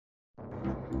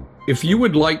If you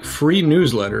would like free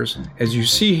newsletters, as you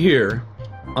see here,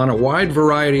 on a wide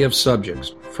variety of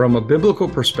subjects from a biblical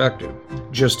perspective,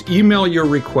 just email your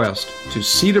request to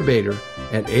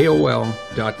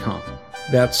cdebater@aol.com.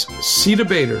 That's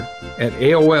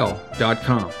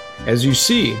cdebater@aol.com, as you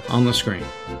see on the screen.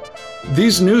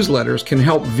 These newsletters can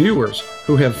help viewers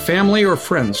who have family or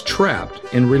friends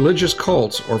trapped in religious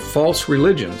cults or false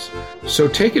religions, so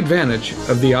take advantage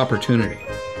of the opportunity.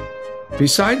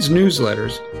 Besides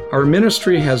newsletters, our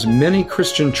ministry has many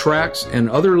Christian tracts and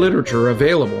other literature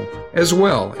available as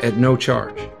well at no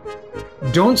charge.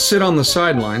 Don't sit on the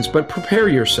sidelines, but prepare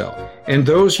yourself and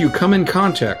those you come in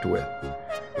contact with.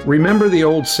 Remember the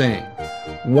old saying,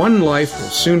 one life will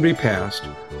soon be past,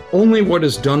 only what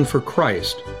is done for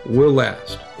Christ will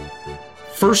last.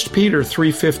 1 Peter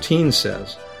 3:15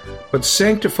 says, but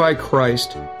sanctify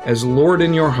Christ as Lord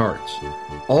in your hearts,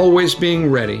 always being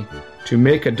ready to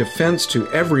make a defense to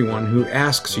everyone who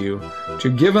asks you to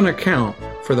give an account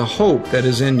for the hope that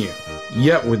is in you,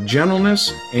 yet with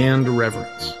gentleness and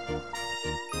reverence.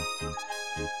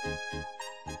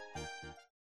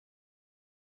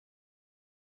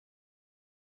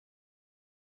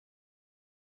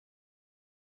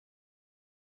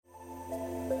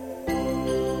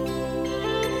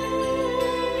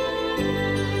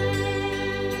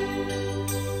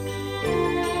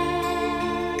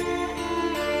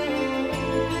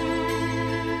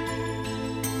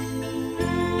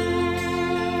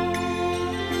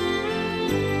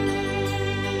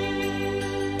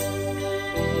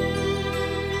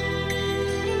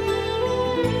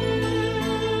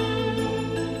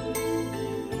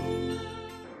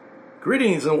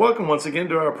 Greetings and welcome once again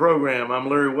to our program. I'm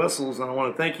Larry Wessels and I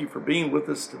want to thank you for being with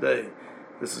us today.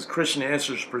 This is Christian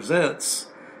Answers Presents,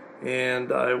 and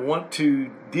I want to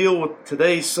deal with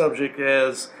today's subject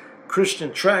as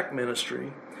Christian tract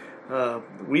ministry.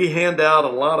 We hand out a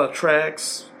lot of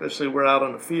tracts, especially we're out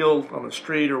on the field, on the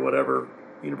street or whatever,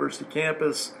 university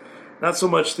campus. Not so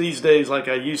much these days like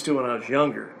I used to when I was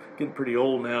younger. Getting pretty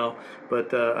old now,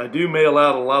 but I do mail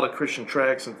out a lot of Christian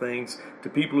tracts and things to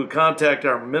people who contact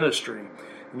our ministry.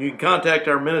 And you can contact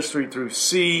our ministry through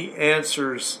C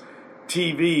Answers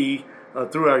TV,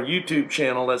 through our YouTube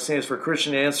channel. That stands for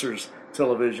Christian Answers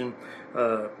Television.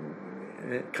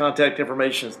 Contact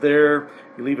information is there.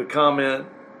 You leave a comment,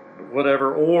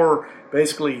 whatever, or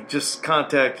basically just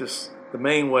contact us. The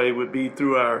main way would be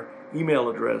through our email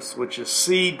address, which is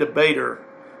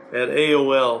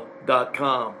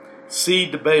cdebater@aol.com.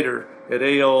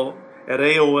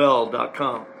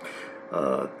 cdebater@aol.com.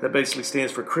 That basically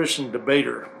stands for Christian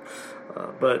Debater,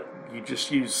 but you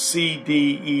just use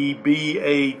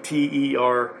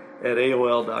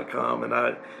cdebater@aol.com.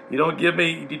 And you don't give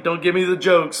me the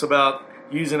jokes about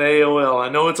using AOL. I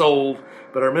know it's old,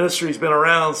 but our ministry's been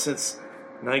around since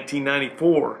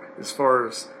 1994 as far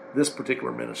as this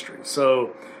particular ministry.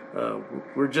 So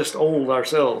we're just old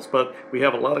ourselves, but we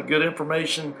have a lot of good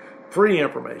information. Free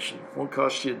information. Won't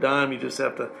cost you a dime. You just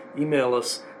have to email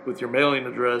us with your mailing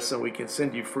address and we can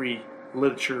send you free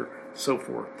literature, so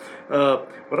forth.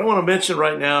 What I want to mention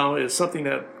right now is something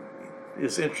that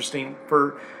is interesting.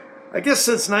 For, I guess,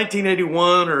 since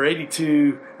 1981 or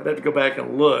 82, I'd have to go back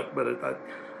and look, but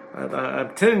I'm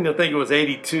tending to think it was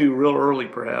 82, real early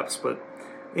perhaps. But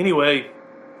anyway,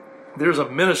 there's a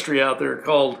ministry out there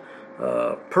called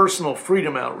Personal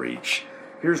Freedom Outreach.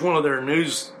 Here's one of their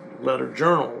newsletter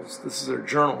journals. This is their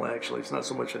journal, actually. It's not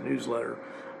so much a newsletter,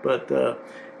 but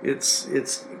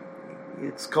it's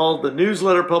called the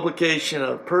Newsletter Publication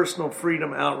of Personal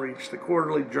Freedom Outreach, the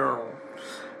Quarterly Journal.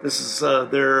 This is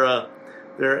their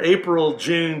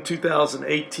April-June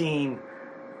 2018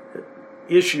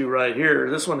 issue right here.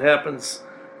 This one happens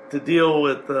to deal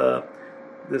with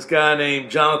this guy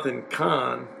named Jonathan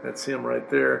Cahn. That's him right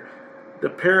there. The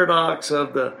Paradox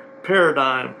of the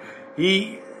Paradigm.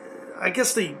 I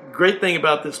guess the great thing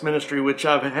about this ministry, which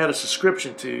I've had a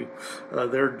subscription to,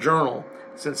 their journal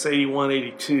since 81,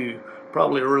 82,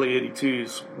 probably early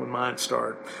 82s when mine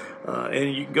started.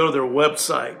 And you can go to their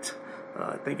website.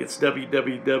 I think it's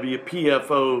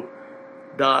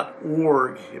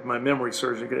www.pfo.org, if my memory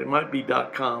serves me good. It might be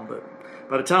 .com, but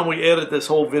by the time we edit this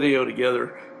whole video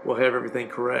together, we'll have everything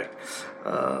correct.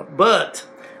 But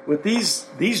with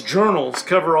these journals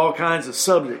cover all kinds of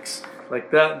subjects. Like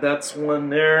that's one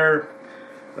there.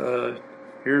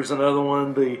 Here's another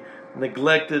one, the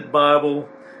Neglected Bible.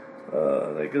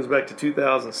 That goes back to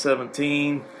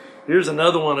 2017. Here's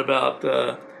another one about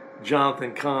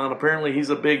Jonathan Cahn. Apparently he's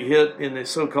a big hit in the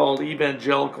so-called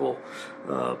evangelical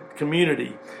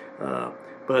community.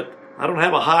 But I don't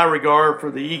have a high regard for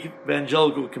the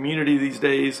evangelical community these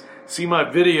days. See my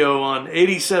video on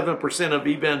 87% of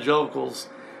evangelicals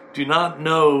do not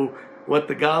know what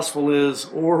the gospel is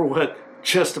or what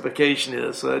justification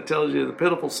is. So that tells you the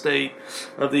pitiful state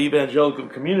of the evangelical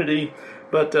community.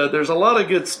 But there's a lot of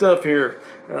good stuff here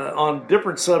on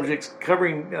different subjects,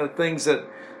 covering things that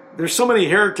there's so many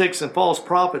heretics and false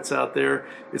prophets out there.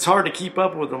 It's hard to keep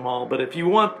up with them all. But if you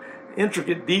want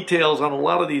intricate details on a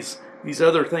lot of these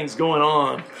other things going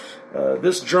on,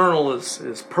 this journal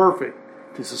is perfect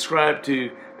to subscribe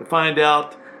to find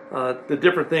out the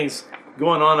different things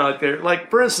going on out there. Like,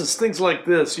 for instance, things like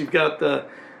this. You've got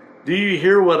Do You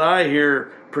Hear What I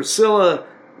Hear? Priscilla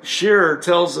Shearer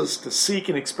tells us to seek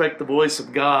and expect the voice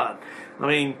of God. I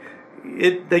mean,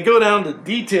 they go down to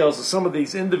details of some of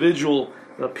these individual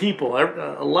people.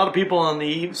 A lot of people on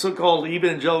the so-called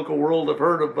evangelical world have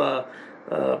heard of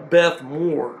Beth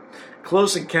Moore.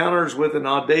 Close Encounters with an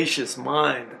Audacious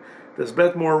Mind. Does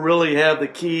Beth Moore really have the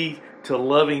key to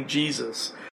loving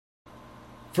Jesus?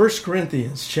 1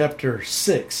 Corinthians chapter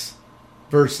 6,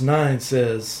 verse 9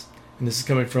 says, and this is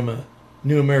coming from a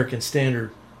New American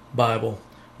Standard Bible,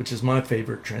 which is my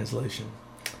favorite translation.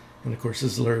 And of course,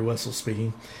 this is Larry Wessel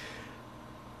speaking.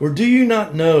 Or do you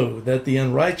not know that the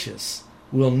unrighteous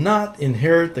will not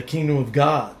inherit the kingdom of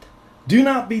God? Do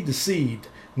not be deceived,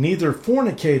 neither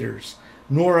fornicators,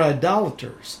 nor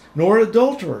idolaters, nor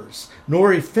adulterers,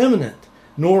 nor effeminate,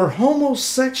 nor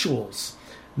homosexuals,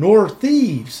 nor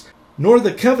thieves, nor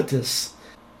the covetous,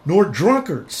 nor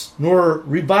drunkards, nor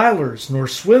revilers, nor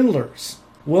swindlers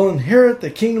will inherit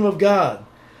the kingdom of God.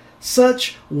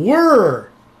 Such were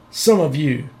some of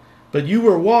you, but you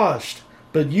were washed,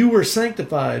 but you were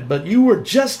sanctified, but you were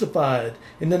justified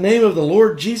in the name of the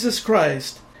Lord Jesus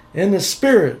Christ and the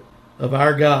Spirit of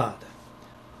our God.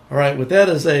 All right, with that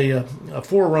as a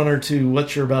forerunner to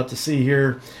what you're about to see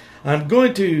here, I'm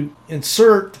going to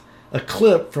insert a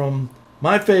clip from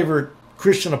my favorite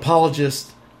Christian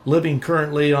apologist living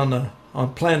currently on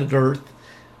planet Earth,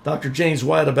 Dr. James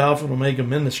White of Alpha and Omega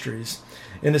Ministries.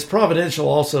 And it's providential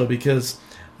also because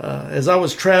as I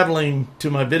was traveling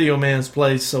to my video man's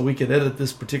place so we could edit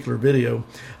this particular video,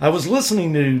 I was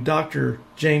listening to Dr.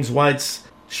 James White's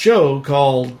show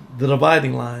called The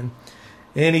Dividing Line.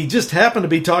 And he just happened to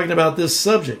be talking about this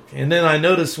subject. And then I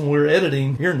noticed when we were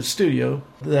editing here in the studio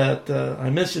that I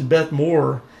mentioned Beth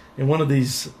Moore in one of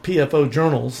these PFO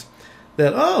journals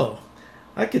that,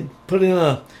 I could put in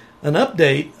an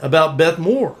update about Beth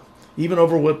Moore, even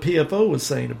over what PFO was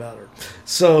saying about her.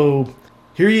 So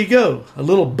here you go, a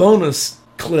little bonus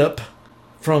clip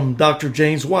from Dr.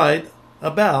 James White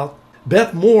about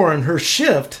Beth Moore and her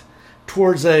shift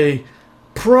towards a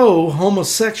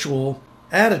pro-homosexual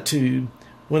attitude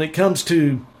when it comes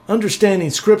to understanding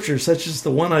Scripture, such as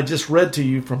the one I just read to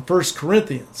you from 1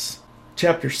 Corinthians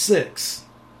chapter 6,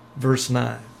 verse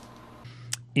 9.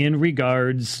 In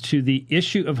regards to the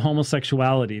issue of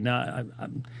homosexuality. Now,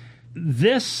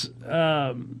 this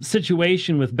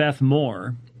situation with Beth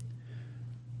Moore,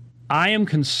 I am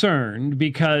concerned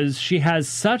because she has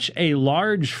such a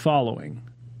large following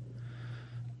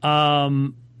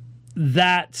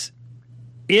that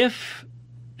if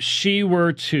she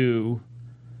were to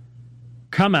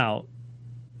come out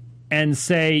and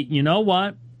say, you know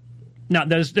what? Now,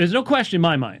 there's no question in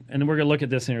my mind, and we're going to look at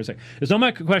this in a second. There's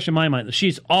no question in my mind that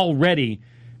she's already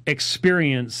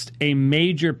experienced a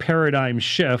major paradigm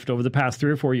shift over the past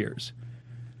 3 or 4 years.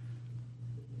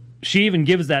 She even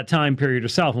gives that time period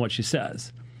herself in what she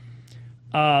says.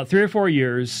 3 or 4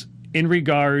 years in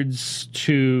regards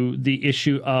to the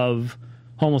issue of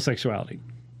homosexuality.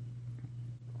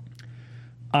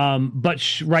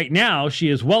 But right now, she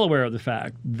is well aware of the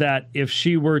fact that if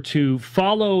she were to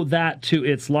follow that to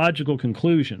its logical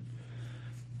conclusion,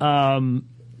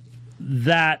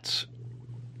 that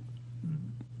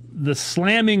the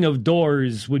slamming of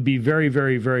doors would be very,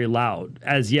 very, very loud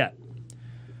as yet.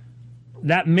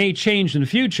 That may change in the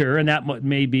future, and that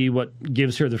may be what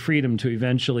gives her the freedom to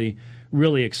eventually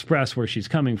really express where she's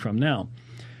coming from now.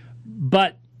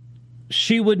 But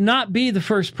she would not be the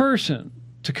first person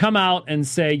to come out and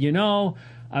say, you know,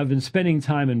 I've been spending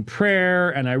time in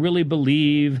prayer, and I really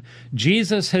believe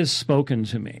Jesus has spoken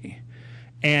to me.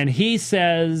 And he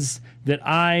says that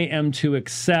I am to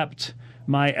accept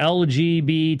my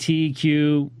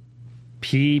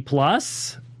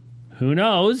LGBTQP+, who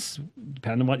knows,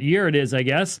 depending on what year it is, I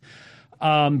guess,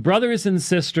 brothers and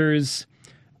sisters,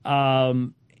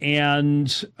 and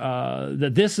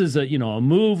that this is a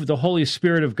move of the Holy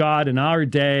Spirit of God in our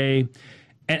day.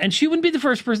 And she wouldn't be the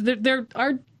first person. There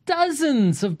are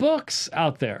dozens of books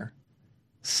out there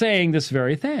saying this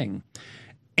very thing.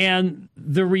 And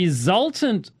the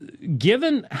resultant,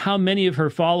 given how many of her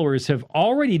followers have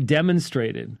already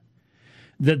demonstrated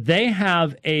that they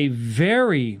have a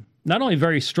not only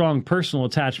very strong personal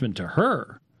attachment to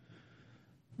her,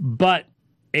 but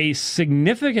a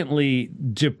significantly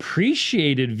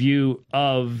depreciated view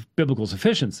of biblical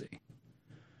sufficiency.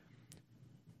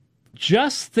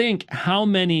 Just think how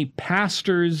many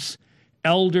pastors,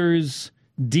 elders,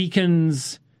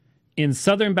 deacons in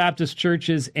Southern Baptist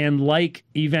churches and like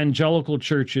evangelical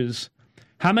churches,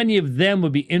 how many of them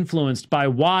would be influenced by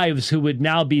wives who would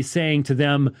now be saying to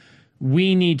them,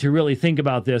 we need to really think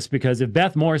about this, because if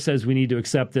Beth Moore says we need to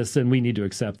accept this, then we need to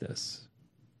accept this.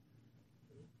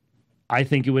 I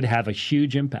think it would have a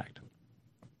huge impact.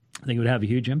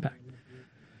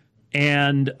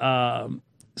 And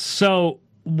so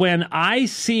when I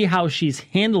see how she's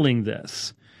handling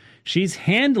this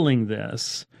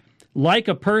like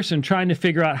a person trying to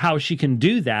figure out how she can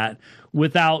do that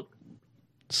without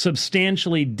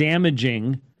substantially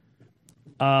damaging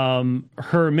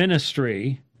her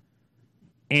ministry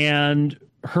and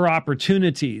her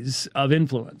opportunities of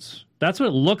influence. That's what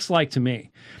it looks like to me.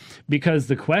 Because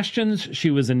the questions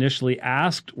she was initially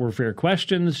asked were fair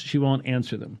questions, she won't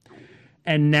answer them.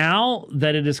 And now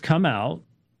that it has come out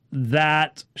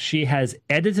that she has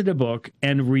edited a book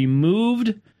and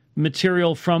removed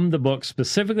material from the book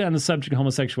specifically on the subject of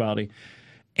homosexuality,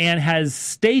 and has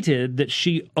stated that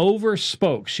she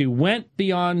overspoke. She went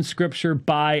beyond Scripture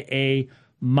by a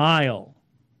mile.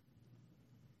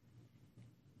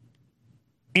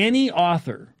 Any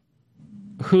author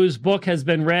whose book has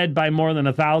been read by more than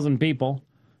 1,000 people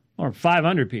or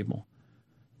 500 people,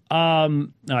 I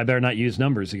better not use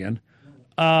numbers again.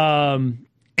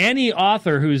 Any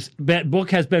author whose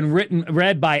book has been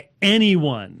read by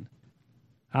anyone,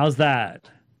 how's that?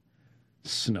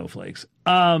 Snowflakes.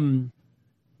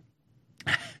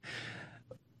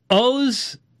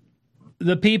 Owes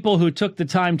the people who took the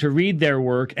time to read their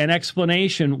work an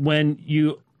explanation when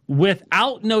you,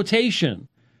 without notation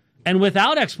and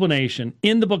without explanation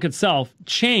in the book itself,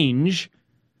 change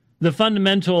the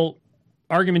fundamental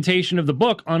argumentation of the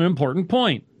book on an important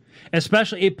point,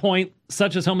 especially a point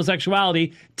such as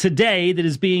homosexuality today that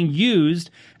is being used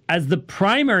as the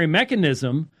primary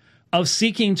mechanism of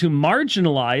seeking to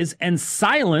marginalize and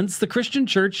silence the Christian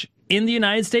church in the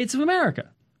United States of America,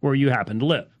 where you happen to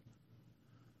live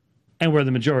and where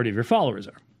the majority of your followers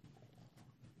are.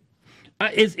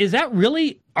 Is that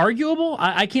really arguable?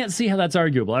 I can't see how that's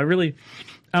arguable. I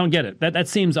don't get it. That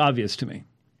seems obvious to me.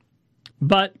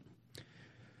 But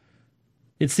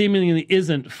it seemingly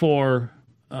isn't for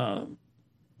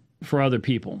other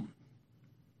people.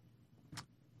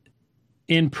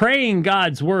 In Praying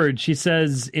God's Word, she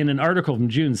says in an article from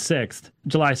July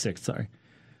 6th,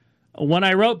 when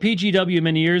I wrote PGW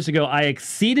many years ago, I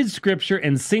exceeded Scripture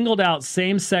and singled out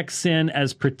same-sex sin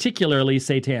as particularly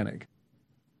satanic.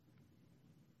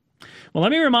 Well,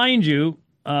 let me remind you,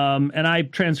 and I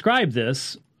transcribed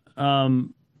this,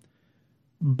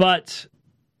 but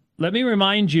let me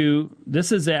remind you,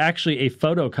 this is actually a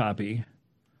photocopy.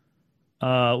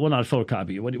 Well, not a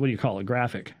photocopy. What do you call it?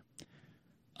 Graphic.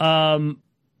 From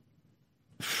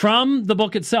the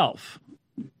book itself,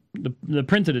 the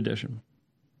printed edition.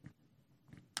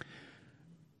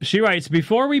 She writes,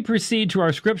 before we proceed to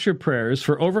our scripture prayers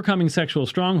for overcoming sexual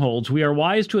strongholds, we are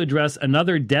wise to address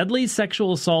another deadly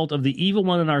sexual assault of the evil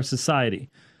one in our society,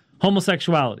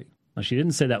 homosexuality. Now, she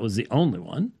didn't say that was the only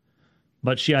one,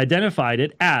 but she identified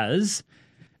it as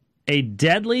a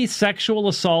deadly sexual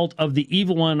assault of the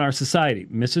evil one in our society.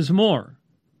 Mrs. Moore,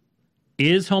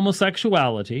 is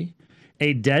homosexuality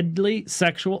a deadly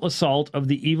sexual assault of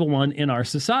the evil one in our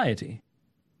society?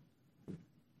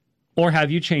 Or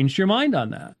have you changed your mind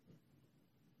on that?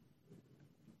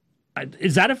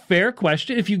 Is that a fair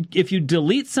question? If you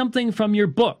delete something from your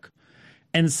book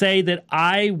and say that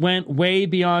I went way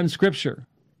beyond Scripture,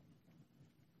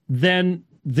 then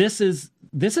this is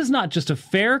not just a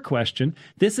fair question.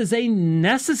 This is a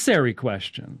necessary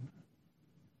question.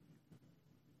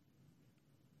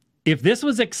 If this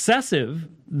was excessive,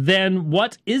 then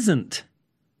what isn't?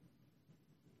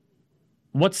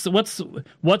 What's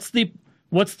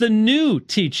the new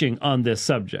teaching on this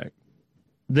subject?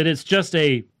 That it's just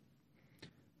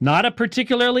not a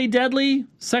particularly deadly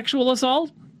sexual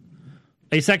assault?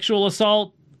 A sexual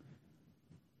assault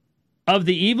of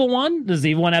the evil one? Does the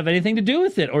evil one have anything to do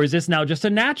with it? Or is this now just a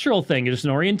natural thing? It's just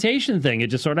an orientation thing. It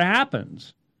just sort of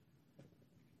happens.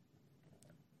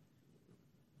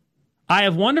 I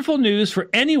have wonderful news for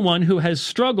anyone who has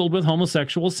struggled with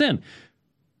homosexual sin.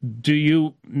 Do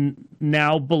you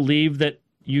now believe that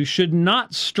you should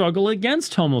not struggle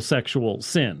against homosexual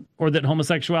sin, or that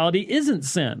homosexuality isn't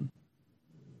sin.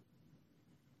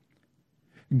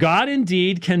 God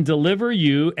indeed can deliver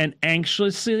you and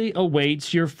anxiously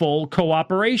awaits your full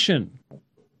cooperation.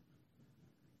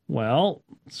 Well,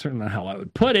 certainly not how I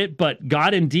would put it, but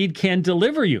God indeed can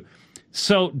deliver you.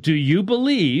 So do you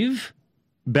believe,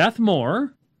 Beth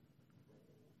Moore,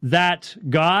 that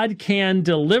God can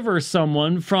deliver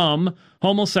someone from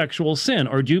homosexual sin?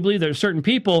 Or do you believe there are certain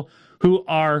people who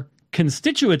are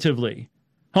constitutively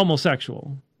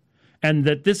homosexual, and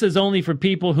that this is only for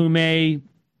people who may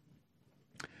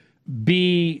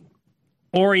be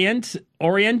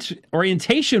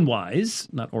orientation-wise,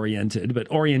 not oriented, but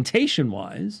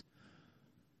orientation-wise,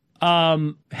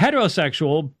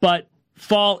 heterosexual, but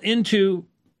fall into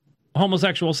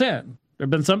homosexual sin? There have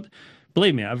been some,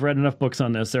 believe me, I've read enough books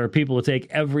on this. There are people who take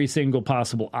every single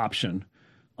possible option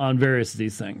on various of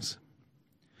these things.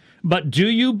 But do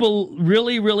you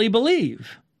really, really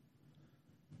believe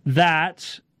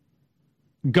that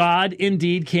God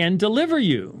indeed can deliver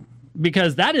you?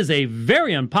 Because that is a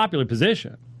very unpopular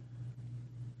position.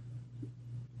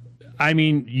 I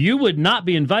mean, you would not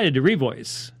be invited to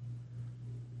Revoice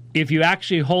if you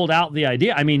actually hold out the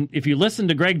idea. I mean, if you listen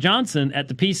to Greg Johnson at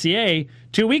the PCA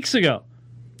 2 weeks ago,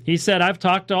 he said, I've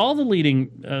talked to all the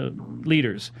leading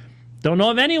leaders. Don't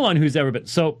know of anyone who's ever been.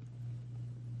 So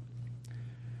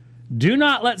do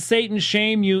not let Satan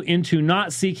shame you into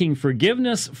not seeking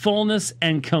forgiveness, fullness,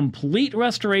 and complete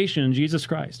restoration in Jesus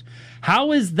Christ.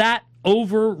 How is that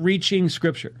overreaching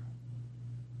Scripture?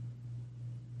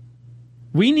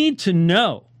 We need to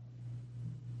know.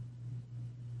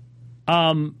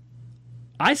 I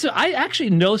actually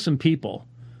know some people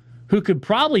who could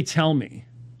probably tell me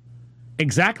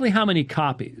exactly how many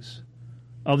copies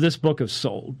of this book have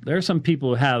sold. There are some people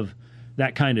who have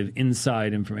that kind of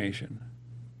inside information.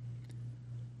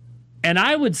 And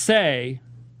I would say,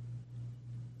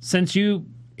 since you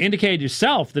indicated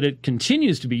yourself that it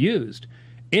continues to be used,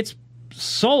 it's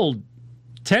sold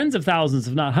tens of thousands,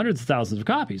 if not hundreds of thousands of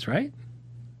copies, right?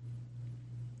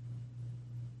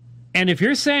 And if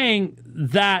you're saying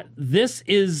that this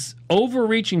is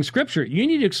overreaching Scripture, you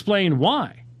need to explain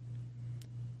why.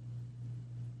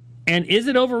 And is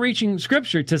it overreaching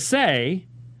Scripture to say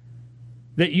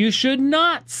that you should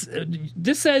not,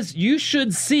 this says you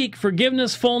should seek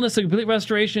forgiveness, fullness, and complete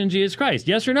restoration in Jesus Christ?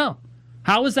 Yes or no?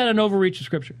 How is that an overreach of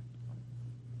Scripture?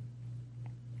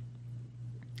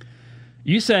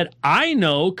 You said, I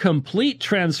know complete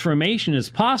transformation is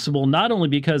possible not only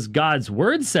because God's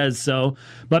Word says so,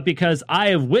 but because I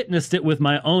have witnessed it with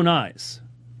my own eyes.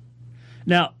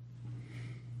 Now,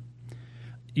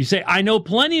 you say, I know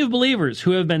plenty of believers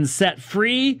who have been set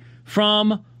free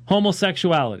from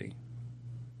homosexuality.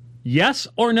 Yes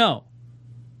or no?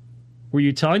 Were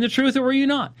you telling the truth or were you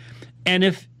not? And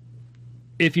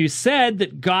if you said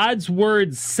that God's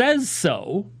Word says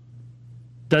so,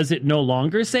 does it no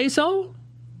longer say so?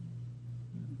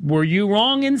 Were you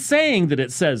wrong in saying that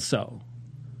it says so?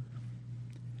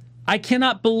 I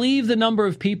cannot believe the number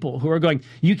of people who are going,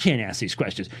 you can't ask these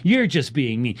questions. You're just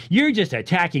being mean. You're just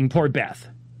attacking poor Beth.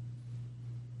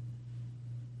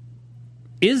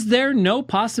 Is there no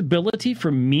possibility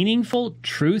for meaningful,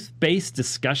 truth-based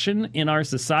discussion in our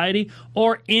society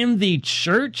or in the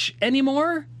church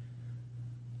anymore?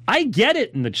 I get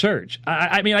it in the church.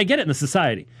 I mean, I get it in the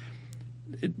society.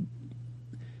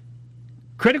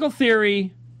 Critical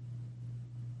theory,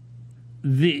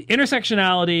 the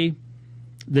intersectionality,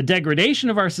 the degradation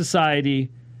of our society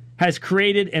has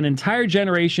created an entire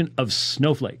generation of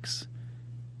snowflakes.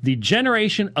 The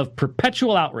generation of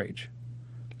perpetual outrage.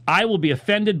 I will be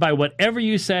offended by whatever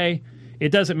you say. It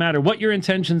doesn't matter what your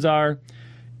intentions are.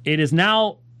 It is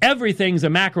now, everything's a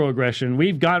macroaggression.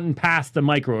 We've gotten past the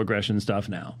microaggression stuff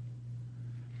now.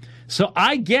 So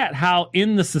I get how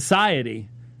in the society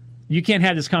you can't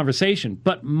have this conversation.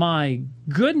 But my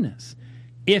goodness,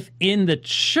 if in the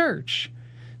church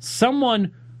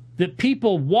someone that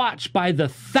people watch by the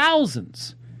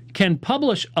thousands can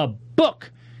publish a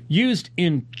book used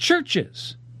in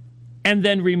churches and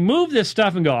then remove this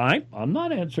stuff and go, I'm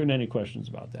not answering any questions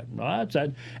about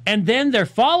that. And then their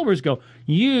followers go,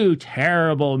 you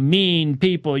terrible, mean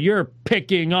people, you're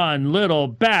picking on little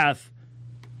Beth.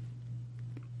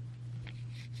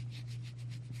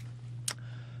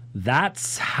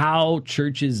 That's how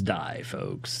churches die,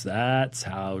 folks. That's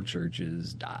how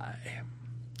churches die.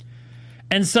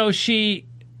 And so she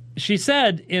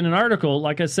said in an article,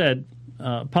 like I said,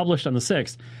 published on the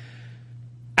 6th,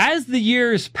 as the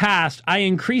years passed, I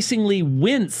increasingly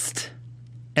winced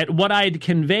at what I'd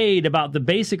conveyed about the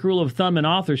basic rule of thumb in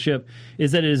authorship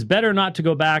is that it is better not to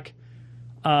go back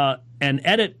and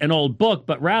edit an old book,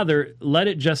 but rather let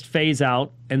it just phase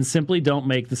out and simply don't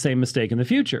make the same mistake in the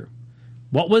future.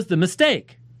 What was the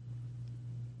mistake?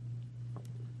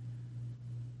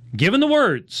 Given the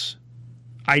words,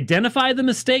 identify the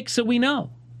mistakes so we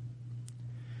know.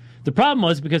 The problem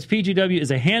was because PGW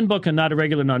is a handbook and not a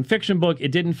regular nonfiction book,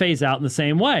 it didn't phase out in the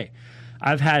same way.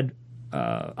 I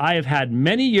have had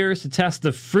many years to test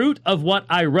the fruit of what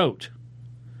I wrote,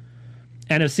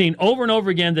 and have seen over and over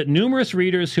again that numerous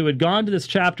readers who had gone to this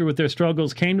chapter with their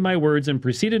struggles came to my words and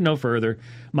proceeded no further.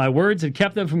 My words had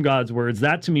kept them from God's words.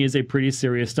 That to me is a pretty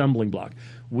serious stumbling block.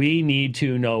 We need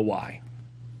to know why.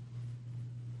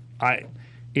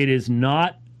 It is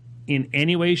not in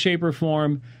any way, shape, or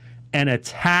form an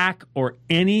attack or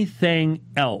anything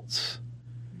else.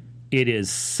 It is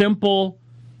simple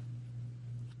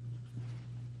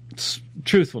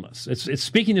truthfulness. It's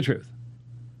speaking the truth.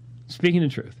 Speaking the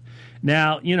truth.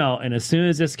 Now, and as soon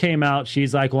as this came out,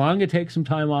 she's like, well, I'm going to take some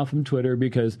time off from Twitter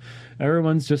because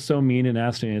everyone's just so mean and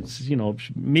nasty. It's,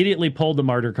 immediately pulled the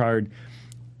martyr card.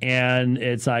 And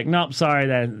it's like, nope, sorry,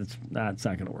 that's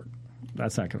not going to work.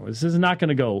 That's not going to work. This is not going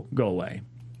to go away.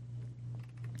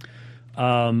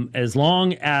 As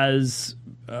long as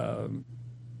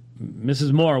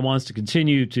Mrs. Moore wants to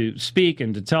continue to speak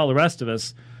and to tell the rest of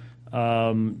us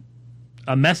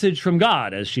a message from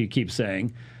God, as she keeps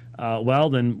saying, well,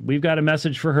 then we've got a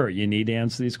message for her. You need to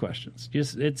answer these questions.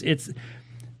 It's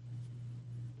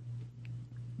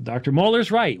Dr.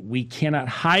 Mohler's right. We cannot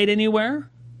hide anywhere.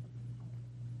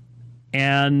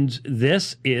 And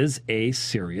this is a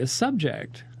serious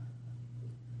subject.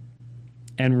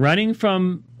 And running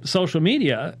from social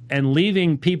media and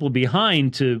leaving people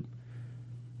behind to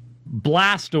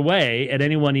blast away at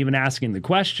anyone even asking the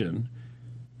question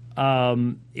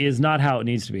is not how it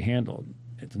needs to be handled.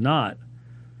 It's not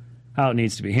how it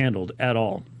needs to be handled at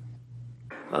all.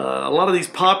 A lot of these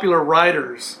popular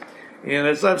writers, and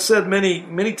as I've said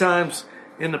many times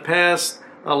in the past,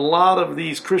 a lot of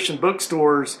these Christian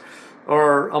bookstores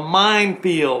are a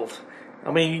minefield.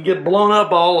 I mean, you get blown up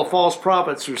by all the false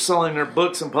prophets who are selling their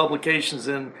books and publications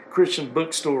in Christian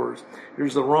bookstores.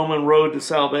 Here's the Roman Road to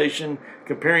Salvation,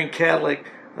 comparing Catholic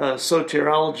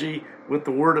soteriology with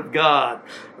the Word of God.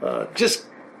 Just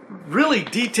really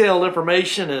detailed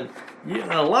information, and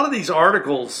a lot of these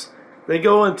articles, they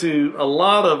go into a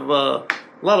lot of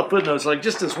footnotes. Like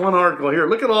just this one article here.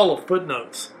 Look at all the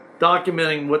footnotes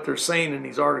documenting what they're saying in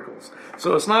these articles.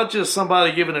 So it's not just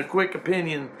somebody giving a quick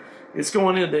opinion. It's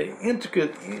going into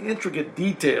intricate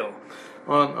detail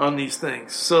on these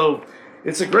things. So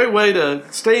it's a great way to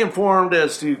stay informed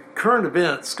as to current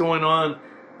events going on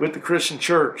with the Christian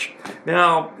church.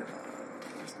 Now,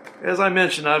 as I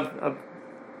mentioned, I've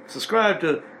subscribed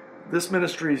to this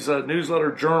ministry's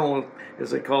newsletter journal,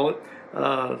 as they call it,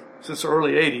 since the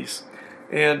early 80s.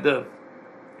 And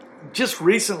just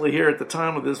recently here at the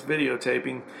time of this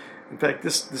videotaping, in fact,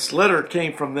 this letter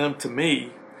came from them to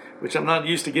me, which I'm not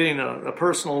used to getting a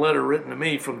personal letter written to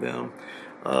me from them,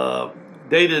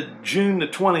 dated June the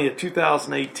 20th,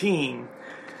 2018.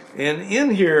 And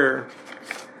in here,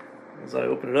 as I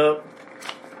open it up,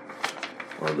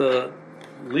 one of the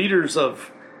leaders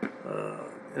of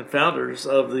and founders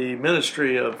of the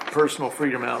Ministry of Personal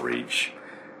Freedom Outreach,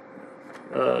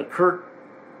 Kurt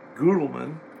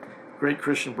Gudelman, great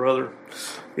Christian brother.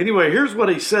 Anyway, here's what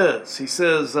he says. He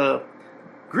says,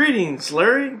 greetings,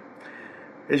 Larry.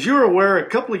 As you're aware, a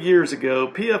couple of years ago,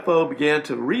 PFO began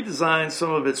to redesign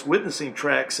some of its witnessing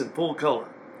tracts in full color.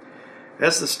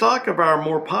 As the stock of our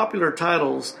more popular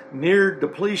titles neared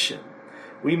depletion,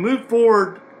 we moved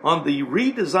forward on the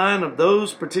redesign of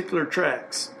those particular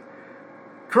tracts.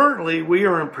 Currently, we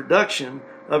are in production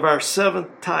of our 7th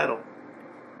title.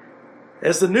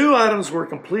 As the new items were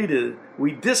completed,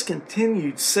 we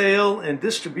discontinued sale and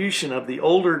distribution of the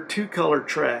older 2-color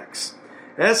tracts.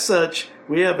 As such,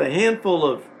 we have a handful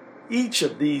of each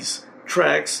of these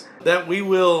tracts that we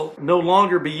will no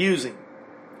longer be using.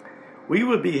 We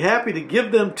would be happy to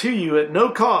give them to you at no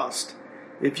cost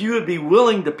if you would be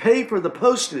willing to pay for the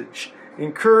postage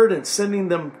incurred in sending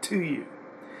them to you.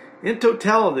 In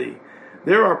totality,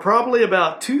 there are probably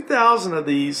about 2,000 of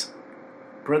these,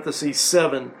 parentheses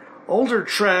 7, older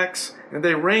tracts, and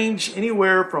they range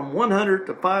anywhere from 100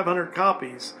 to 500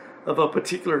 copies of a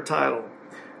particular title.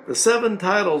 The 7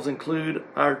 titles include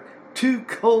our 2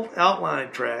 cult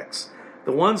outline tracts,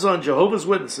 the ones on Jehovah's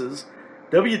Witnesses,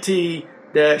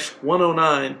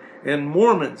 WT-109, and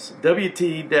Mormons,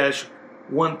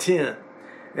 WT-110,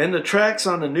 and the tracts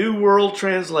on the New World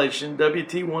Translation,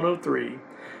 WT-103,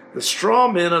 the Straw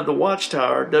Men of the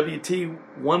Watchtower,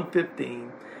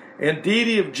 WT-115, and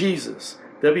Deity of Jesus,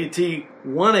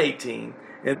 WT-118,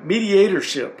 and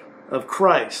mediatorship of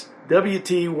Christ,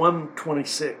 WT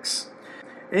 126,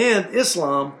 and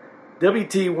Islam,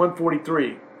 WT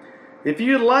 143. If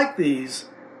you like these,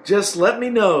 just let me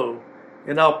know,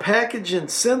 and I'll package and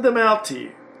send them out to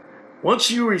you.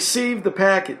 Once you receive the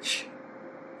package,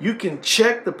 you can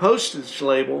check the postage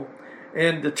label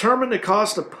and determine the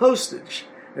cost of postage,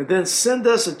 and then send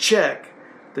us a check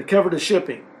to cover the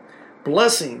shipping.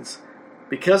 Blessings,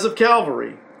 because of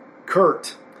Calvary,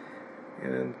 Kurt.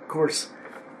 And of course,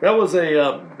 that was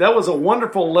a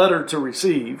wonderful letter to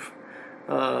receive,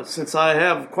 since I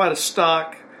have quite a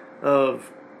stock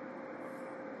of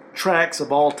tracts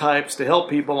of all types to help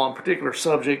people on particular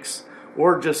subjects,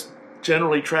 or just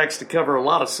generally tracts to cover a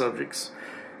lot of subjects.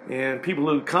 And people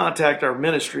who contact our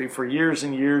ministry for years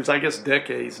and years, I guess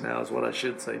decades now is what I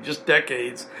should say, just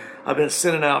decades, I've been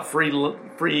sending out free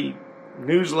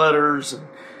newsletters and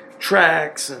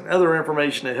tracts and other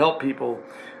information to help people,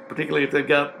 particularly if they've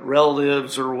got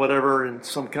relatives or whatever in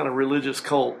some kind of religious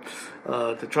cult,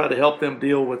 to try to help them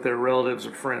deal with their relatives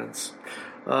or friends.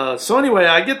 So anyway,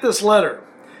 I get this letter,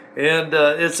 and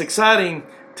it's exciting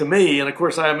to me. And of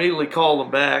course, I immediately called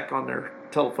them back on their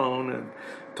telephone and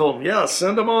told them, yeah,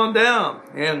 send them on down.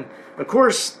 And of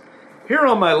course, here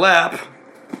on my lap,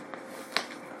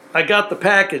 I got the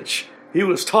package he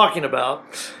was talking about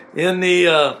in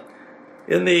the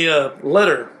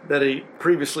letter that he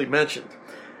previously mentioned.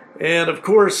 And of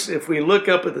course, if we look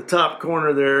up at the top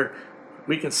corner there,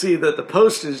 we can see that the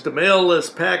postage, the mail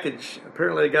list package,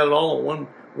 apparently they got it all in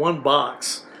one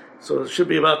box. So it should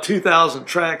be about 2,000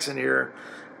 tracts in here.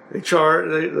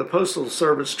 The Postal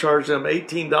Service charged them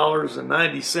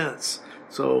 $18.90.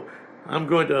 So I'm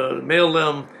going to mail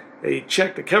them a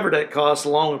check to cover that cost,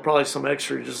 along with probably some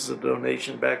extra just as a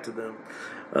donation back to them.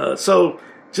 So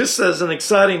just as an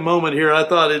exciting moment here, I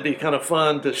thought it'd be kind of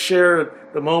fun to share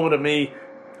the moment of me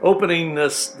opening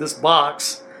this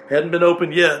box. Hadn't been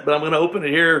opened yet, but I'm going to open it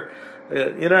here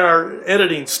in our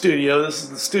editing studio. This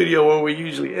is the studio where we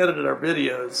usually edited our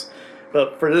videos.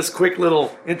 But for this quick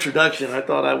little introduction, I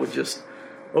thought I would just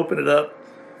open it up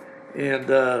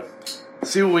and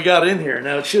see what we got in here.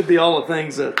 Now, it should be all the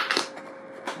things that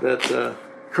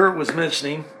Kurt was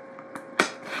mentioning.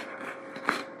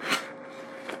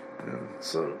 And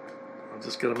so I'm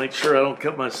just going to make sure I don't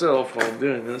cut myself while I'm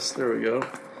doing this. There we go.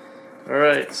 All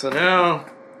right, so now,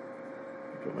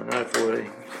 put my knife away.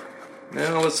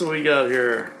 Now let's see what we got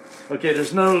here. Okay,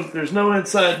 there's no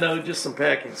inside note, just some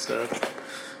packing stuff.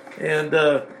 And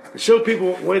to show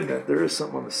people, wait a minute, there is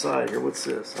something on the side here. What's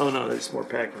this? Oh no, there's more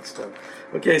packing stuff.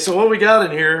 Okay, so what we got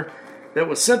in here that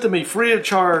was sent to me free of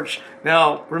charge.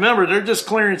 Now, remember, they're just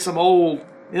clearing some old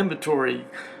inventory.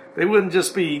 They wouldn't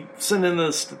just be sending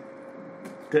this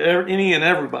to any and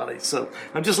everybody. So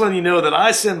I'm just letting you know that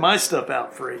I send my stuff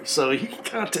out free. So you can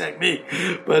contact me.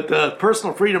 But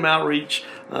Personal Freedom Outreach,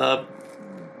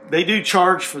 they do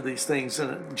charge for these things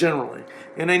generally.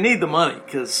 And they need the money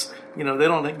because, they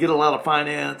don't get a lot of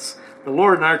finance. The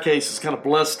Lord, in our case, has kind of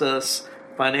blessed us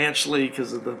financially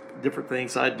because of the different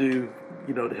things I do,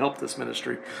 to help this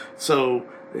ministry. So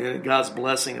God's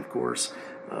blessing, of course.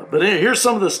 But here's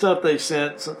some of the stuff they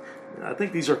sent. So, I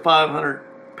think these are 500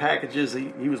 packages.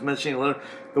 He was mentioning a letter.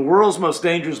 The World's Most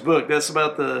Dangerous Book. That's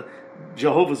about the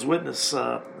Jehovah's Witness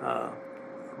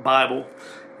Bible.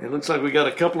 It looks like we got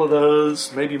a couple of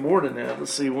those, maybe more than that.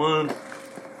 Let's see, one.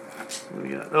 What do we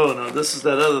got? Oh no, this is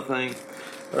that other thing.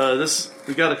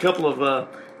 We got a couple of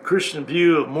Christian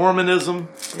View of Mormonism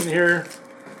in here.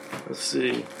 Let's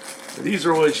see. These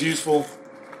are always useful.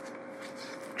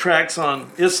 Tracts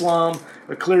on Islam,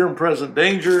 A Clear and Present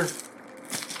Danger.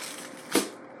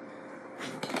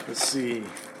 Let's see.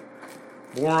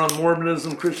 More on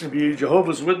Mormonism, Christian View,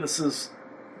 Jehovah's Witnesses,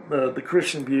 the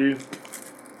Christian View.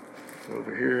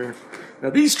 Over here. Now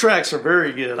these tracts are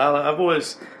very good.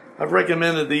 I've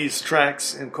recommended these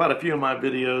tracts in quite a few of my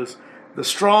videos. The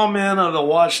Straw Men of the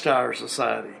Watchtower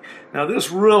Society. Now this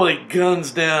really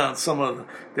guns down some of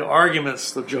the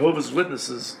arguments the Jehovah's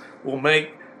Witnesses will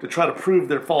make to try to prove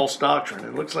their false doctrine.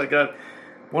 It looks like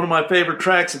one of my favorite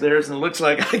tracts of theirs, and it looks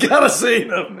like I got a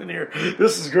scene of them in here.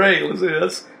 This is great. Let's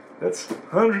see, that's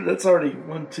 100. That's already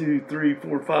 1, 2, 3,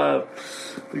 4,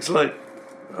 5. Looks like.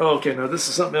 Oh, okay, now this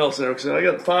is something else there. So I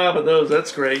got 5 of those.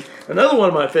 That's great. Another one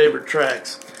of my favorite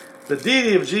tracts, The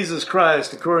Deity of Jesus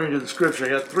Christ According to the Scripture. I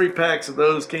got 3 packs of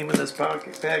those, came in this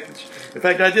package. In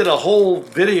fact, I did a whole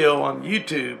video on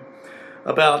YouTube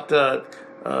about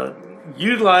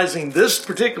utilizing this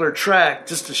particular tract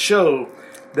just to show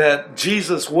that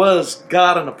Jesus was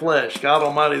God in the flesh, God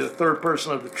Almighty, the third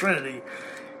person of the Trinity.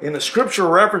 And the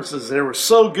scriptural references, they were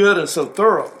so good and so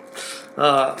thorough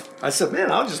I said,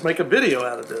 man, I'll just make a video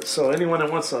out of this. So anyone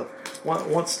that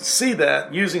wants to see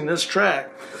that using this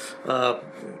tract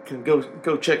can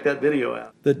go check that video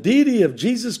out. The deity of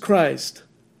Jesus Christ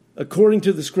according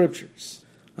to the Scriptures.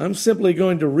 I'm simply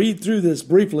going to read through this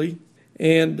briefly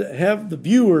and have the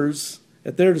viewers,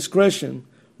 at their discretion,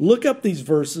 look up these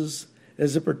verses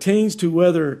as it pertains to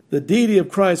whether the deity of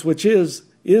Christ, which is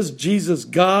Jesus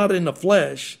God in the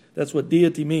flesh, that's what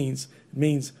deity means, it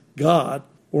means God,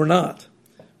 or not.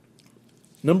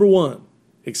 Number 1,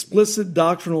 explicit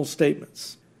doctrinal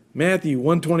statements. Matthew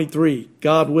 1:23,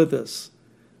 God with us.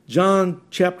 John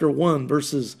chapter 1,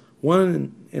 verses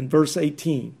 1 and verse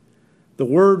 18, the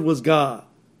Word was God.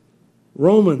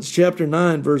 Romans chapter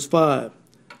 9, verse 5,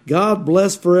 God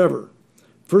blessed forever.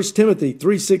 1 Timothy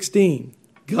 3:16,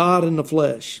 God in the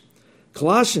flesh.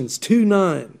 Colossians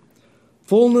 2:9,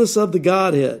 fullness of the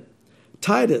Godhead.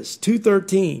 Titus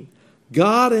 2:13,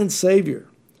 God and Savior.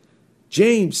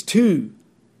 James 2,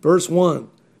 verse 1,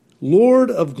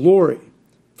 Lord of glory.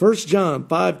 1 John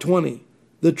 5:20,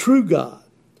 the true God.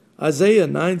 Isaiah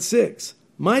 9:6,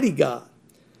 mighty God.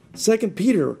 2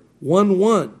 Peter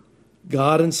 1:1,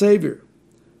 God and Savior.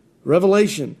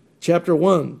 Revelation chapter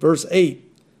 1, verse 8,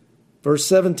 verse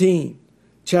 17,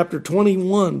 chapter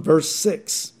 21, verse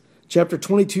 6, chapter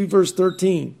 22, verse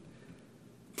 13,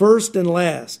 first and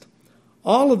last.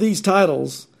 All of these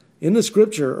titles in the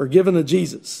Scripture are given to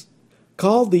Jesus,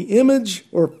 called the image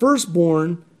or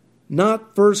firstborn,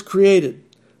 not first created.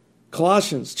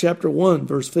 Colossians chapter 1,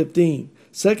 verse 15,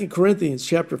 2 Corinthians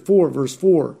chapter 4, verse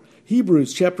 4,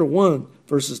 Hebrews chapter 1,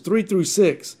 verses 3 through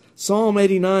 6, Psalm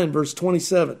 89, verse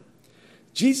 27.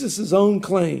 Jesus' own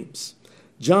claims,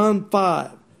 John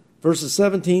 5, verses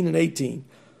 17 and 18,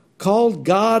 called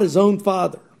God his own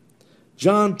Father.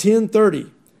 John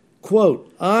 10:30,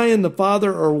 quote, I and the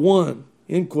Father are one,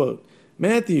 end quote.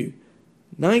 Matthew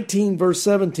 19, verse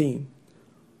 17,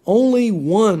 only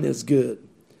one is good.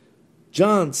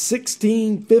 John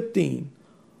 16:15,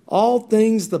 all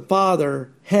things the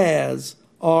Father has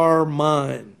are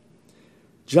mine.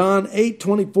 John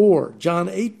 8:24, John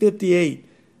 8:58,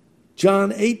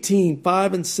 John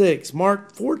 18:5 and 6,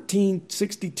 Mark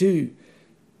 14:62.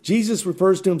 Jesus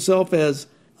refers to himself as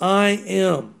I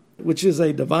am, which is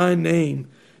a divine name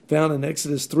found in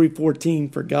Exodus 3:14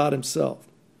 for God himself.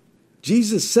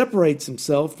 Jesus separates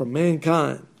himself from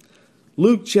mankind.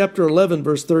 Luke chapter 11,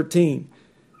 verse 13,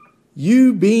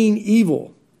 you being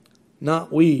evil,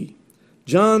 not we.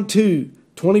 John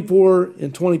 2:24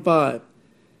 and 25,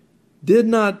 did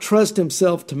not trust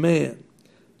himself to man.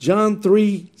 John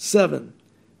 3:7,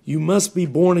 you must be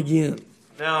born again.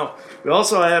 Now, we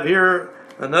also have here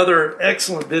another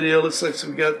excellent video. Looks like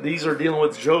these are dealing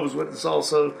with Jehovah's Witnesses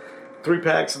also. 3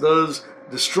 packs of those.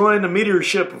 Destroying the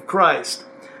mediatorship of Christ.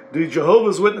 Do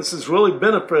Jehovah's Witnesses really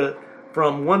benefit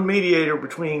from one mediator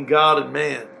between God and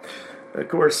man? Of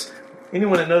course,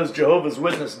 anyone that knows Jehovah's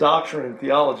Witness doctrine and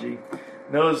theology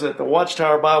knows that the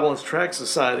Watchtower Bible and Tract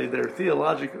Society, their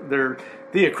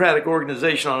theocratic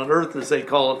organization on earth, as they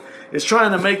call it, is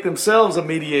trying to make themselves a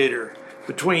mediator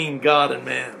between God and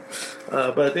man.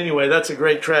 But anyway, that's a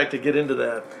great tract to get into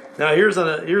that. Now here's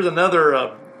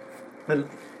another, and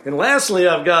lastly,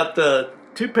 I've got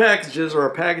 2 packages, or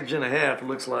a package and a half, it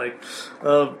looks like,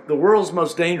 of The World's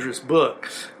Most Dangerous Book.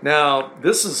 Now,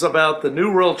 this is about the New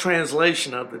World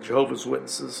Translation of the Jehovah's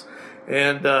Witnesses.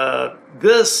 And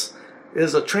this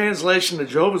is a translation that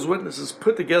Jehovah's Witnesses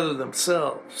put together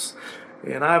themselves.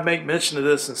 And I make mention of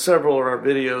this in several of our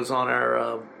videos on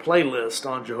our playlist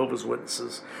on Jehovah's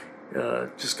Witnesses.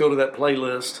 Just go to that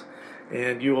playlist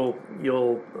and you'll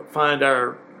find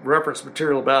our reference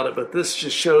material about it. But this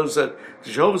just shows that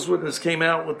Jehovah's Witnesses came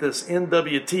out with this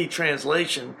NWT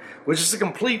translation, which is a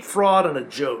complete fraud and a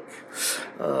joke.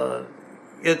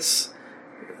 It's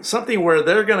something where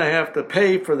they're going to have to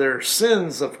pay for their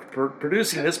sins of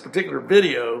producing this particular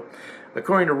video,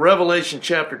 according to Revelation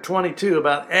chapter 22,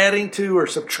 about adding to or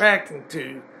subtracting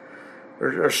to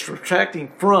or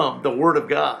subtracting from the Word of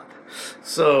God.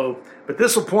 So, but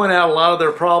this will point out a lot of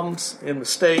their problems and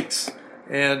mistakes,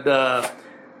 and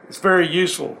it's very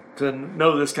useful to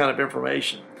know this kind of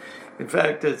information. In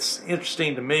fact, it's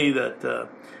interesting to me that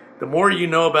the more you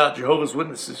know about Jehovah's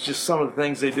Witnesses, just some of the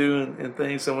things they do and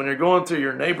things, and when you're going through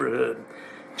your neighborhood,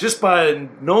 just by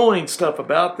knowing stuff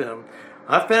about them,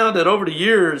 I found that over the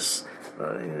years,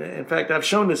 in fact, I've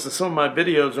shown this in some of my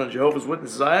videos on Jehovah's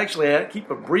Witnesses, I actually keep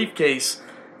a briefcase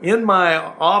in my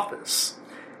office.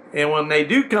 And when they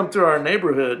do come through our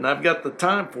neighborhood, and I've got the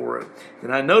time for it,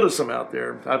 and I notice them out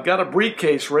there, I've got a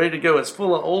briefcase ready to go. It's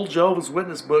full of old Jehovah's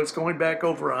Witness books going back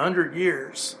over 100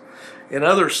 years and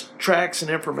other tracts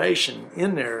and information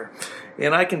in there.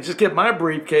 and I can just get my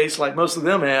briefcase like most of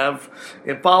them have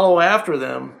and follow after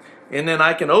them. And then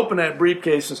I can open that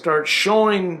briefcase and start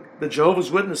showing the Jehovah's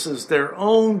Witnesses their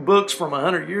own books from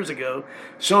 100 years ago,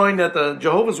 showing that the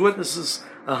Jehovah's Witnesses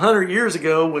 100 years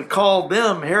ago would call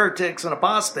them heretics and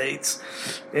apostates,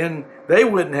 and they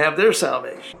wouldn't have their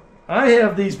salvation. I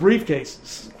have these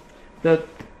briefcases that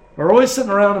are always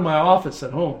sitting around in my office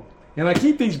at home. And I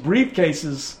keep these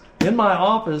briefcases in my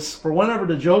office for whenever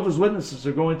the Jehovah's Witnesses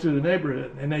are going through the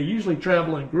neighborhood. And they usually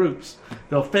travel in groups.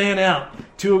 They'll fan out.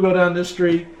 2 will go down this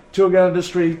street, 2 will go down this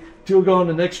street, 2 will go on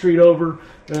the next street over,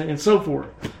 and so forth.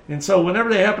 And so whenever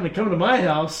they happen to come to my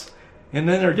house, and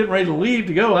then they're getting ready to leave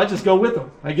to go, I just go with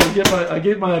them. I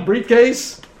get my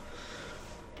briefcase,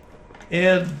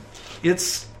 and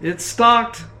it's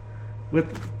stocked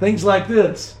with things like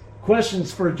this: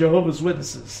 questions for Jehovah's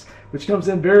Witnesses, which comes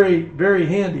in very, very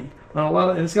handy.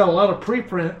 And it's got a lot of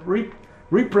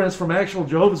reprints from actual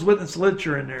Jehovah's Witness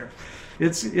literature in there.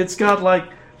 It's got like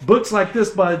books like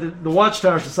this by the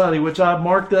Watchtower Society, which I've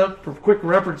marked up for quick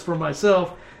reference for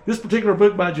myself. This particular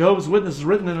book by Jehovah's Witnesses,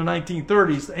 written in the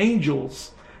 1930s, The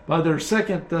Angels, by their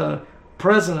second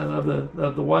president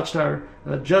of the Watchtower,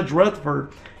 Judge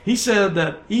Rutherford. He said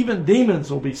that even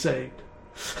demons will be saved.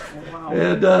 Wow.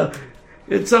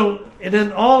 And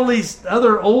then all these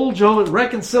other old Jehovah's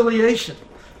reconciliation,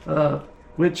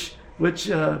 which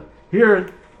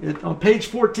here on page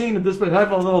 14 of this book, I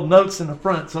have my little notes in the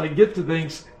front so I can get to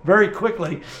things very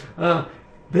quickly.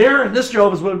 There in this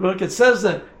Jehovah's Witness book, it says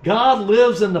that God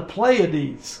lives in the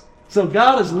Pleiades. So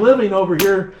God is living over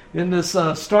here in this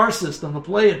star system, the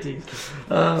Pleiades.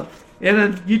 And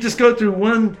then you just go through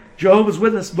one Jehovah's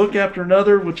Witness book after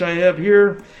another, which I have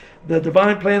here. The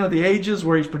Divine Plan of the Ages,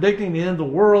 where he's predicting the end of the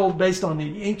world based on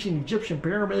the ancient Egyptian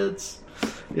pyramids.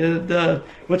 And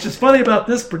which is funny about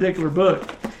this particular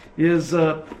book is,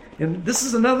 and this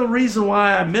is another reason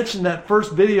why I mentioned that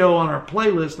first video on our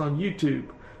playlist on YouTube,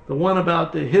 the one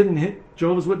about the hidden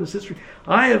Jehovah's Witness history.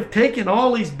 I have taken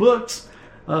all these books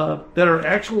that are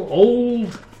actual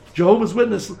old Jehovah's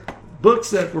Witness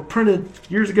books that were printed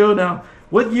years ago. Now,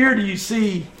 what year do you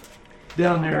see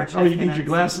down there? Oh, you need your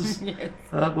glasses? Yes.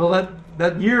 Well,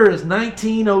 that year is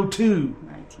 1902.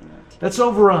 That's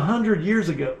over 100 years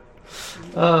ago.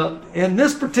 And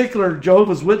this particular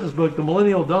Jehovah's Witness book, The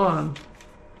Millennial Dawn,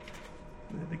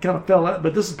 it kind of fell out,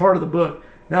 but this is part of the book.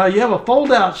 Now, you have a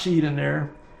fold-out sheet in there,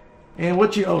 and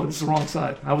this is the wrong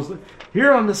side. I was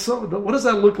here on this. What does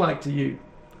that look like to you?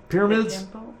 Pyramids?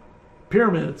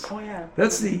 Pyramids. Oh, yeah.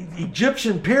 That's the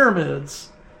Egyptian pyramids.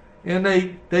 And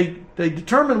they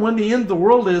determine when the end of the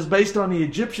world is based on the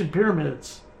Egyptian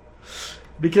pyramids,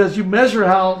 because you measure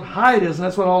how high it is, and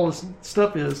that's what all this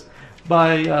stuff is,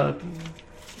 by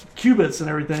cubits and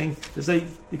everything, as they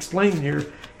explain here.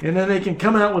 And then they can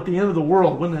come out with the end of the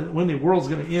world, when the world's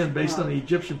going to end based on the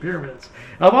Egyptian pyramids.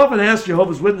 I've often asked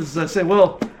Jehovah's Witnesses, I say,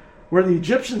 well, were the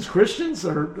Egyptians Christians,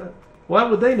 or why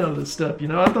would they know this stuff?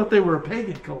 I thought they were a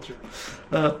pagan culture.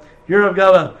 Here I've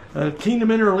got a Kingdom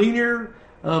Interlinear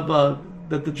of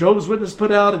that the Jehovah's Witnesses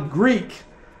put out in Greek,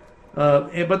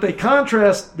 but they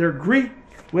contrast their Greek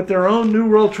with their own New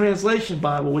World Translation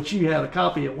Bible, which you had a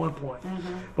copy at one point.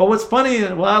 Mm-hmm. But what's funny,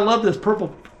 I love this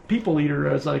purple people eater,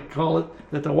 as I call it,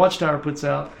 that the Watchtower puts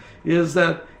out, is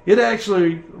that it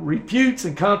actually refutes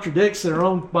and contradicts their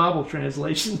own Bible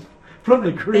translation from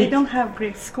the Greek. They don't have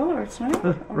Greek scholars,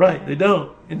 right? Right, they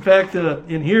don't. In fact,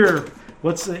 in here,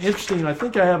 what's interesting, I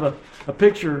think I have a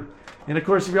picture. And of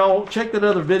course, if y'all check that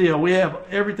other video, we have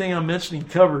everything I'm mentioning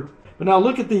covered. But now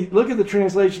look at the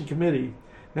translation committee.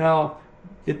 Now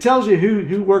it tells you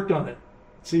who worked on it.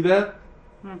 See that?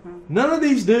 Mm-hmm. None of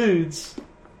these dudes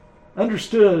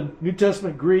understood New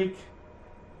Testament Greek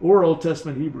or Old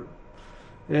Testament Hebrew.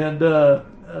 And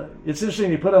it's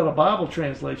interesting, he put out a Bible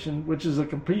translation, which is a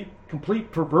complete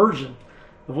perversion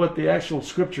of what the actual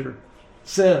Scripture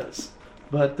says.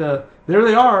 But there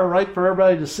they are, right, for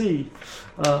everybody to see.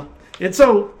 And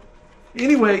so,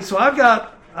 anyway, so I've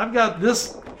got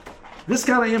this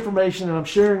kind of information that I'm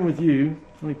sharing with you.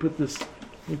 Let me put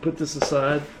this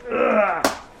aside.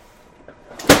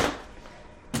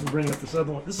 Let me bring up this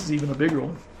other one. This is even a bigger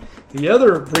one. The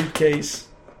other briefcase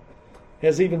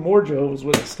has even more Jehovah's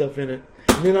Witness stuff in it.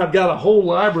 And then I've got a whole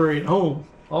library at home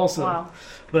also. Wow.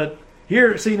 But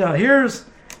here's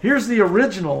the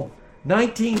original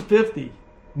 1950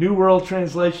 New World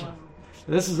Translation. Wow.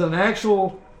 This is an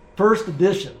actual first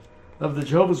edition of the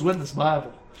Jehovah's Witness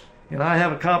Bible, and I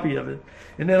have a copy of it.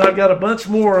 And then I've got a bunch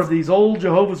more of these old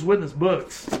Jehovah's Witness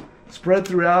books spread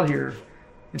throughout here.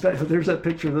 In fact, there's that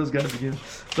picture of those guys again.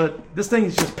 But this thing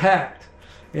is just packed.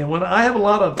 And when I have a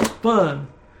lot of fun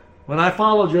when I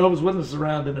follow Jehovah's Witnesses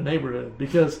around in the neighborhood,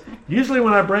 because usually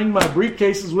when I bring my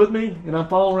briefcases with me and I'm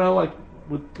following around like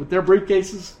with their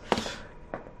briefcases,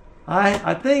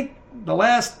 I think the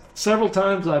last several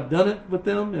times I've done it with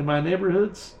them in my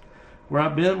neighborhoods where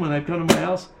I've been when they've come to my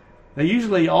house, they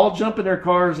usually all jump in their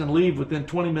cars and leave within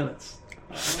 20 minutes.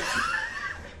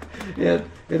 and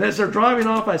as they're driving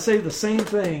off, I say the same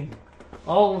thing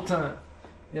all the time.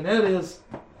 And that is,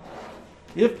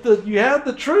 if you had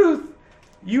the truth,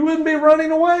 you wouldn't be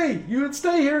running away. You would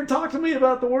stay here and talk to me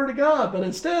about the Word of God. But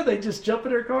instead, they just jump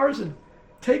in their cars and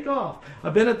take off.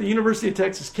 I've been at the University of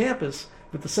Texas campus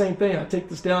with the same thing. I take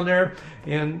this down there,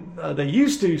 and they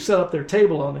used to set up their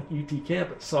table on the UT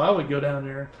campus. So I would go down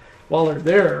there while they're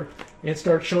there and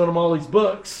start showing them all these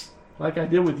books, like I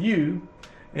did with you.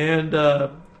 And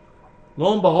lo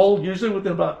and behold, usually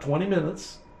within about 20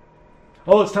 minutes,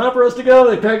 oh, it's time for us to go.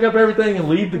 They pack up everything and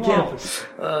leave the campus.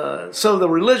 So the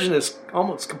religion has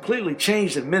almost completely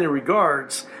changed in many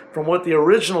regards from what the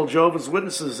original Jehovah's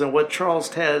Witnesses and what Charles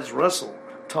Taze Russell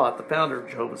taught, the founder of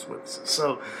Jehovah's Witnesses.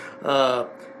 So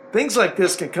things like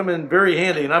this can come in very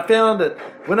handy. And I found that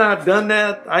when I've done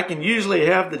that, I can usually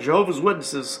have the Jehovah's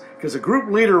Witnesses, because a group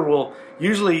leader will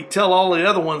usually tell all the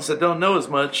other ones that don't know as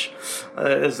much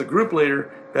as the group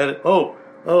leader that, oh,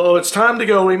 it's time to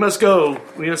go. We must go.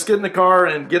 We must get in the car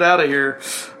and get out of here.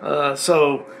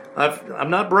 So I'm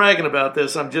not bragging about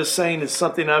this. I'm just saying it's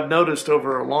something I've noticed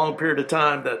over a long period of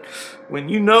time, that when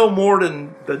you know more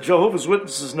than the Jehovah's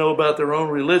Witnesses know about their own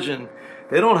religion,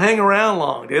 they don't hang around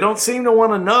long. They don't seem to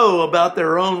want to know about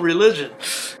their own religion.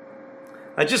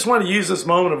 I just want to use this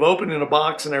moment of opening a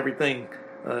box and everything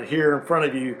here in front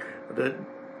of you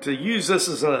to use this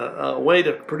as a way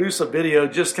to produce a video,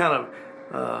 just kind of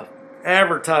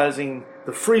advertising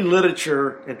the free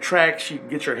literature and tracts you can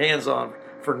get your hands on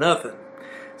for nothing,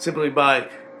 simply by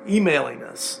emailing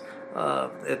us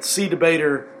at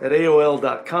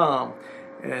cdebater@aol.com,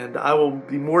 and I will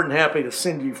be more than happy to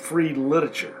send you free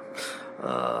literature.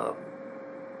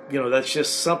 That's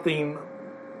just something.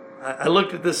 I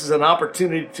looked at this as an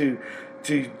opportunity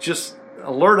to just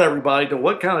alert everybody to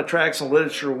what kind of tracts and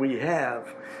literature we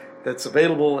have that's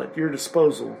available at your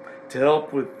disposal to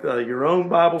help with your own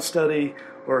Bible study,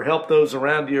 or help those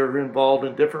around you who are involved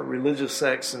in different religious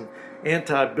sects and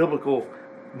anti-biblical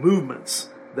movements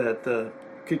that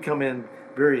could come in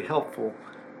very helpful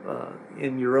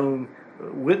in your own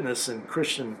witness and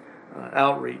Christian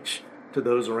outreach to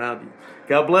those around you.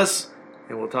 God bless,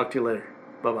 and we'll talk to you later.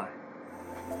 Bye-bye.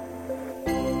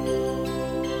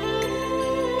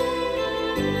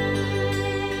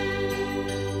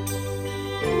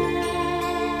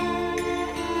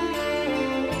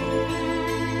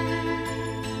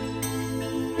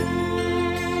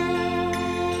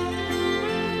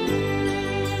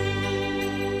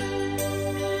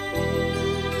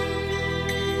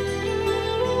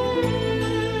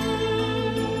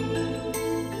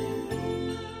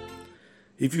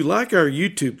 If you like our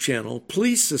YouTube channel,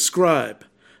 please subscribe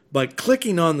by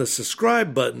clicking on the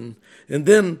subscribe button, and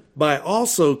then by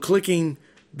also clicking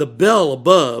the bell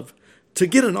above to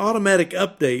get an automatic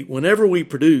update whenever we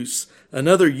produce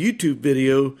another YouTube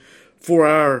video for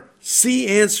our See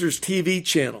Answers TV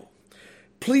channel.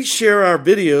 Please share our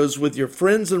videos with your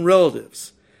friends and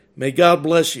relatives. May God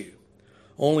bless you.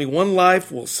 Only one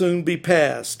life will soon be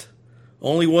passed.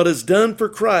 Only what is done for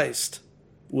Christ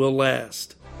will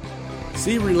last.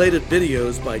 See related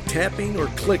videos by tapping or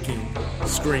clicking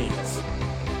screens.